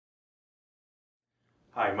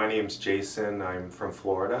Hi, my name's Jason. I'm from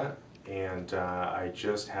Florida, and I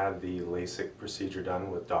just had the LASIK procedure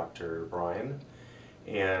done with Dr. Brian.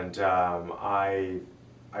 And I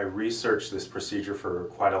researched this procedure for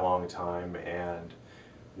quite a long time and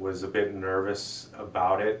was a bit nervous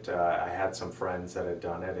about it. I had some friends that had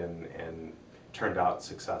done it and turned out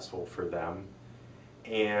successful for them.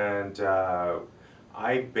 And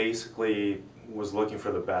I basically was looking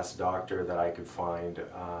for the best doctor that I could find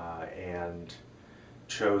and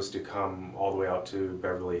chose to come all the way out to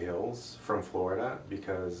Beverly Hills from Florida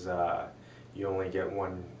because you only get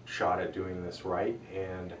one shot at doing this right,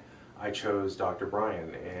 and I chose Dr.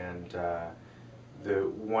 Brian. And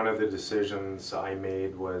one of the decisions I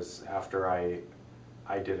made was after I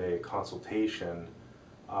did a consultation,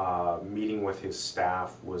 meeting with his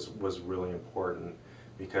staff was really important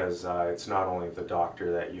because it's not only the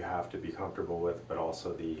doctor that you have to be comfortable with, but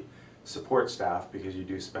also the support staff, because you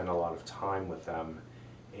do spend a lot of time with them.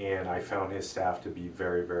 And I found his staff to be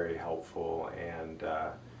very, very helpful and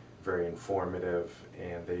very informative,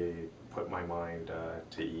 and they put my mind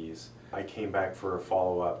to ease. I came back for a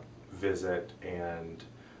follow-up visit and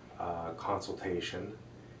consultation,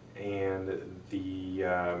 and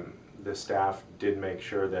the staff did make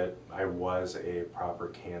sure that I was a proper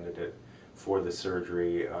candidate for the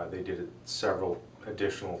surgery. They did several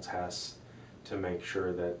additional tests to make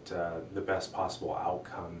sure that the best possible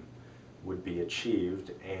outcome would be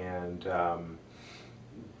achieved. And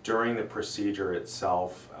during the procedure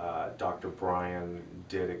itself, Dr. Brian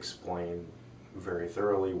did explain very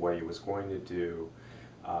thoroughly what he was going to do,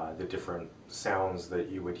 the different sounds that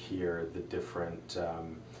you would hear, the different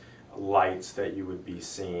lights that you would be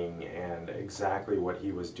seeing, and exactly what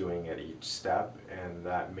he was doing at each step. And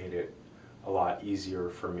that made it a lot easier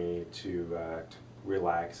for me to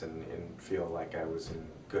relax and feel like I was in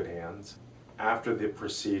good hands. After the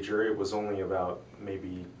procedure, it was only about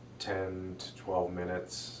maybe 10 to 12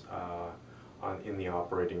 minutes in the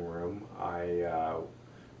operating room. I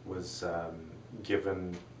was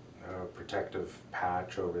given a protective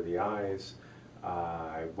patch over the eyes.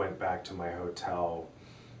 I went back to my hotel,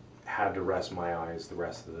 had to rest my eyes the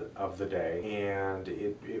rest of the day, and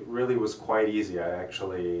it really was quite easy. I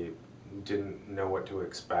actually didn't know what to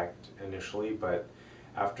expect initially, but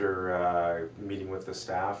after meeting with the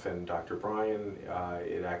staff and Dr. Brian,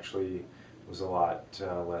 it actually was a lot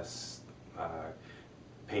less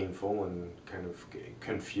painful and kind of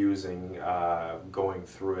confusing going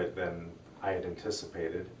through it than I had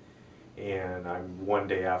anticipated. And one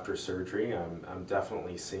day after surgery, I'm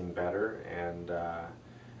definitely seeing better, and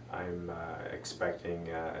I'm expecting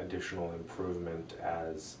additional improvement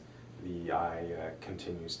as the eye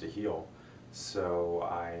continues to heal. So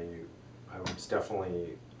I was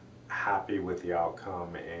definitely happy with the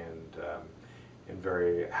outcome, and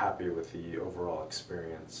very happy with the overall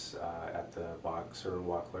experience at the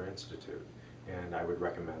Wachler Institute. And I would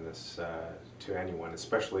recommend this to anyone,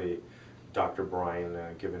 especially Dr. Brian,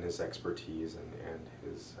 given his expertise and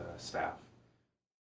his staff.